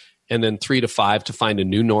normal, and then 3 to 5 to find a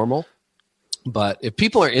new normal. But if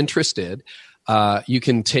people are interested, you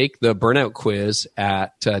can take the burnout quiz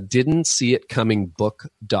at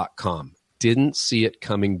didn'tseeitcomingbook.com.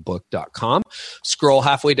 Didn'tseeitcomingbook.com. Scroll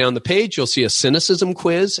halfway down the page. You'll see a cynicism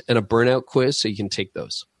quiz and a burnout quiz, so you can take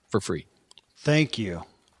those for free. Thank you.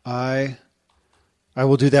 I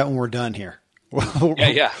will do that when we're done here. We'll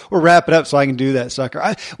wrap it up so I can do that sucker.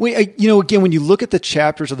 Again, when you look at the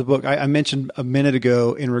chapters of the book, I mentioned a minute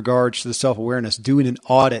ago in regards to the self-awareness, doing an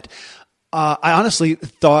audit. I honestly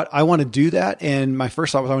thought I want to do that. And my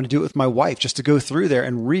first thought was I want to do it with my wife, just to go through there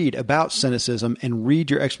and read about cynicism and read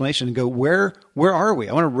your explanation and go, where are we?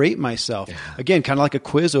 I want to rate myself. Yeah. Again, kind of like a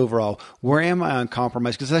quiz overall. Where am I on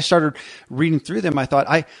compromise? Because as I started reading through them, I thought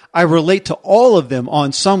I relate to all of them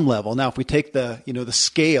on some level. Now, if we take the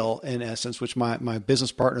scale in essence, which my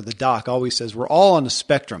business partner, the doc, always says, we're all on the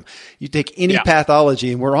spectrum. You take any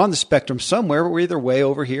pathology and we're on the spectrum somewhere, but we're either way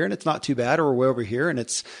over here and it's not too bad, or we're way over here and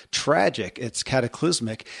it's tragic. It's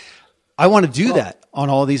cataclysmic. I want to do that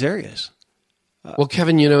on all these areas. Well,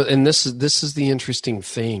 Kevin, and this is the interesting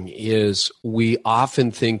thing is we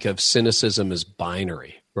often think of cynicism as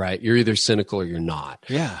binary, right? You're either cynical or you're not.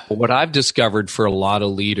 Yeah. But what I've discovered for a lot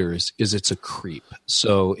of leaders is it's a creep.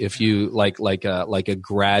 So if you like a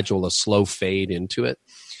gradual, a slow fade into it.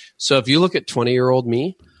 So if you look at 20-year-old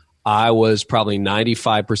me, I was probably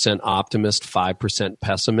 95% optimist, 5%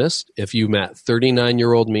 pessimist. If you met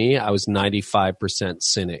 39-year-old me, I was 95%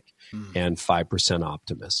 cynic and 5%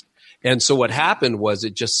 optimist. And so what happened was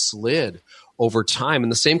it just slid over time.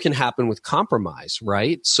 And the same can happen with compromise,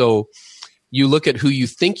 right? So you look at who you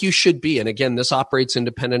think you should be. And again, this operates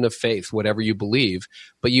independent of faith, whatever you believe.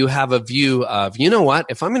 But you have a view of, you know what?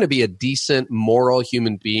 If I'm going to be a decent, moral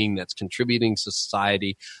human being that's contributing to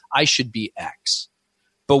society, I should be X.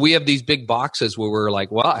 But we have these big boxes where we're like,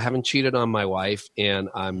 well, I haven't cheated on my wife, and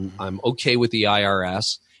I'm okay with the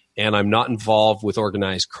IRS, and I'm not involved with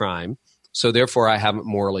organized crime. So therefore, I haven't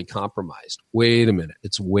morally compromised. Wait a minute.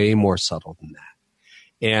 It's way more subtle than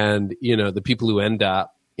that. And, the people who end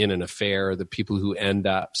up in an affair, the people who end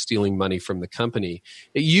up stealing money from the company,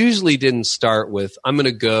 it usually didn't start with, I'm going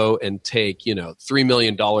to go and take, $3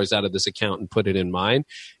 million out of this account and put it in mine.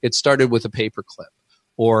 It started with a paperclip.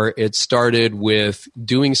 Or it started with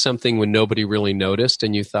doing something when nobody really noticed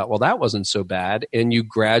and you thought, well, that wasn't so bad. And you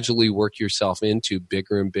gradually work yourself into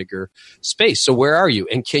bigger and bigger space. So where are you?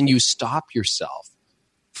 And can you stop yourself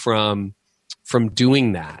from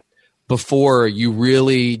doing that before you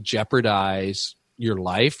really jeopardize your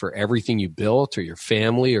life or everything you built or your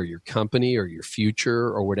family or your company or your future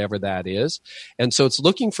or whatever that is? And so it's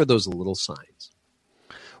looking for those little signs.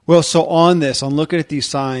 Well, so on looking at these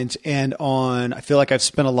signs and I feel like I've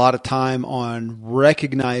spent a lot of time on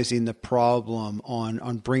recognizing the problem,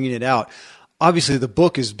 on bringing it out. Obviously, the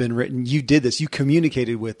book has been written. You did this. You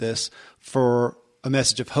communicated with this for a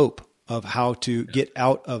message of hope, of how to get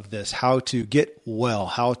out of this, how to get well,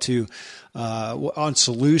 how to on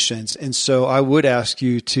solutions. And so I would ask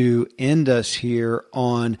you to end us here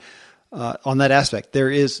on that aspect.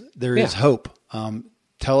 There is hope.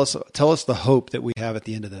 Tell us the hope that we have at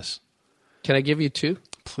the end of this. Can I give you two?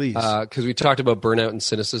 Please. Because we talked about burnout and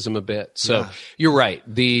cynicism a bit. So You're right.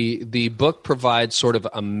 The book provides sort of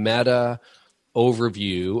a meta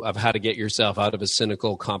overview of how to get yourself out of a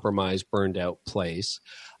cynical, compromised, burned out place.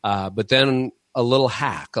 But then a little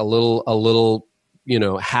hack, a little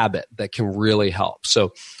habit that can really help.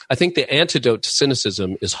 So I think the antidote to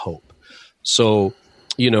cynicism is hope. So,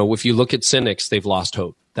 if you look at cynics, they've lost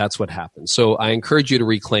hope. That's what happens. So I encourage you to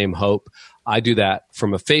reclaim hope. I do that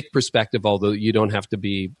from a faith perspective, although you don't have to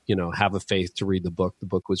be, have a faith to read the book. The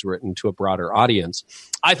book was written to a broader audience.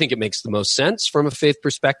 I think it makes the most sense from a faith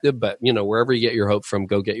perspective, but, wherever you get your hope from,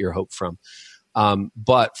 go get your hope from.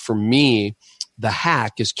 But for me, the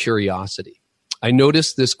hack is curiosity. I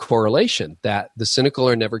noticed this correlation that the cynical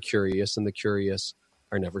are never curious and the curious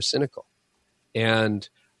are never cynical. And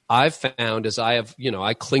I've found as I have,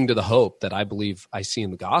 I cling to the hope that I believe I see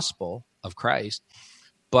in the gospel of Christ.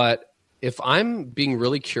 But if I'm being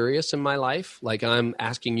really curious in my life, like I'm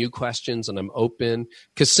asking you questions and I'm open,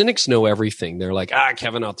 because cynics know everything. They're like,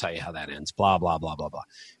 Kevin, I'll tell you how that ends, blah, blah, blah, blah, blah.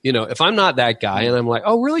 If I'm not that guy and I'm like,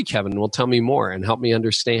 oh, really, Kevin? Well, tell me more and help me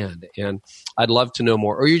understand. And I'd love to know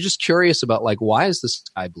more. Or you're just curious about like, why is the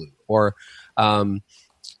sky blue? Or,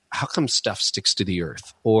 how come stuff sticks to the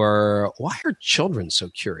earth? Or why are children so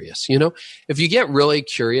curious? If you get really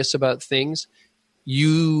curious about things,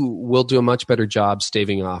 you will do a much better job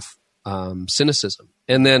staving off cynicism.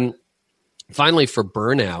 And then finally for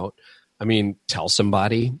burnout, tell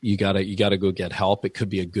somebody. You gotta go get help. It could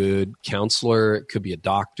be a good counselor. It could be a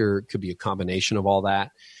doctor. It could be a combination of all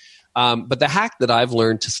that. But the hack that I've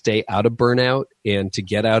learned to stay out of burnout and to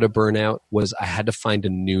get out of burnout was I had to find a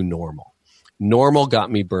new normal. Normal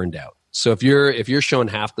got me burned out. So if you're showing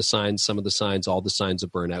half the signs, some of the signs, all the signs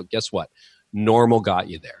of burnout, guess what? Normal got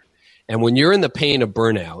you there. And when you're in the pain of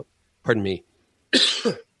burnout,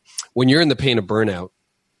 when you're in the pain of burnout,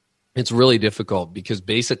 it's really difficult because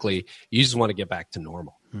basically you just want to get back to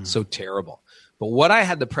normal. So terrible. But what I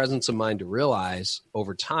had the presence of mind to realize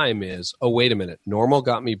over time is, oh, wait a minute, normal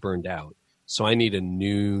got me burned out. So I need a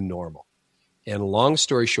new normal. And long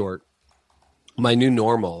story short, my new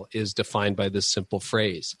normal is defined by this simple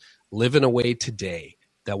phrase: live in a way today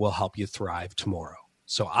that will help you thrive tomorrow.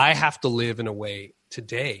 So I have to live in a way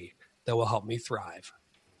today that will help me thrive.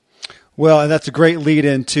 Well, and that's a great lead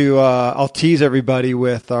into, I'll tease everybody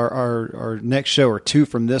with our next show or two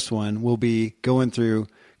from this one. We'll be going through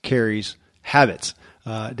Carey's habits.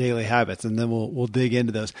 Daily habits, and then we'll dig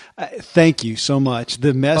into those. Thank you so much.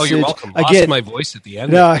 The message. Oh, you're welcome. Lost my voice at the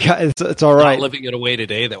end. No, it's all right. Not living in a way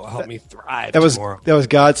today that will help me thrive tomorrow. That was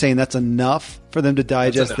God saying that's enough for them to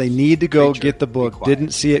digest. They need to go get the book. Didn't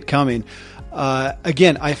see it coming.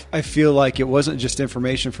 Again, I feel like it wasn't just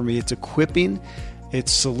information for me. It's equipping.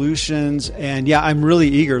 It's solutions. And yeah, I'm really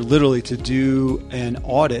eager literally to do an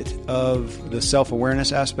audit of the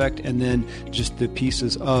self-awareness aspect and then just the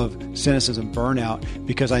pieces of cynicism, burnout,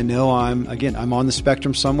 because I know I'm on the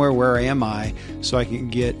spectrum somewhere. Where am I? So I can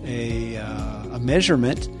get a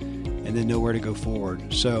measurement and then know where to go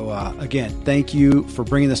forward. So again, thank you for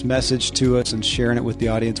bringing this message to us and sharing it with the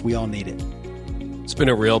audience. We all need it. It's been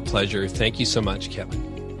a real pleasure. Thank you so much, Kevin.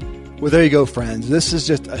 Well, there you go, friends. This is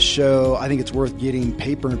just a show. I think it's worth getting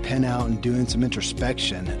paper and pen out and doing some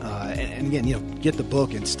introspection. And again, get the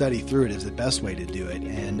book and study through it is the best way to do it.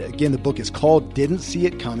 And again, the book is called Didn't See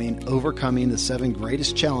It Coming, Overcoming the 7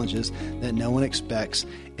 Greatest Challenges That No One Expects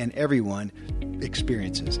and Everyone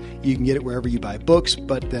Experiences. You can get it wherever you buy books,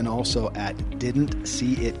 but then also at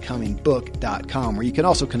didn'tseeitcomingbook.com, where you can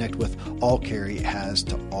also connect with all Carey has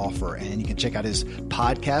to offer. And you can check out his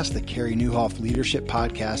podcast, the Carey Nieuwhof Leadership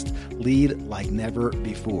Podcast, Lead Like Never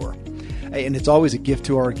Before. And it's always a gift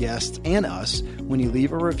to our guests and us when you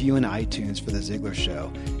leave a review in iTunes for The Ziglar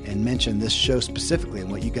Show and mention this show specifically and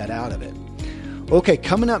what you got out of it. Okay,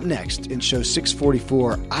 coming up next in show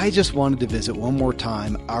 644, I just wanted to visit one more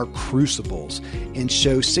time our crucibles. In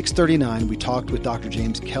show 639, we talked with Dr.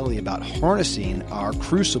 James Kelly about harnessing our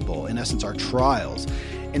crucible, in essence, our trials,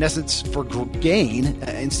 in essence, for gain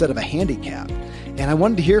instead of a handicap. And I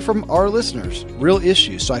wanted to hear from our listeners, real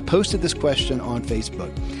issues. So I posted this question on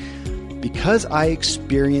Facebook. Because I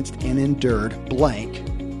experienced and endured blank,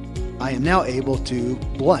 I am now able to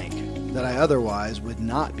blank that I otherwise would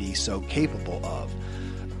not be so capable of.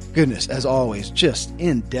 Goodness, as always, just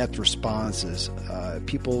in-depth responses.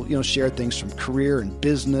 People, share things from career and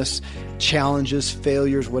business, challenges,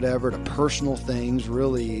 failures, whatever, to personal things,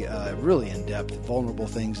 really in-depth, vulnerable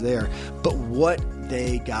things there. But what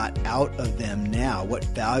they got out of them now, what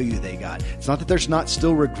value they got. It's not that there's not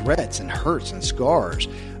still regrets and hurts and scars,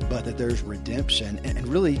 but that there's redemption and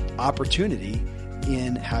really opportunity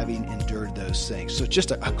in having endured those things. So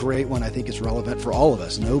just a great one. I think is relevant for all of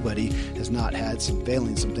us. Nobody has not had some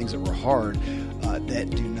failings, some things that were hard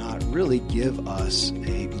that do not really give us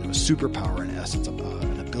a superpower in essence,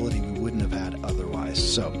 an ability we wouldn't have had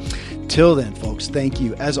otherwise. So till then, folks, thank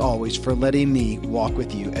you as always for letting me walk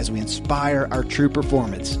with you as we inspire our true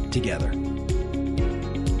performance together.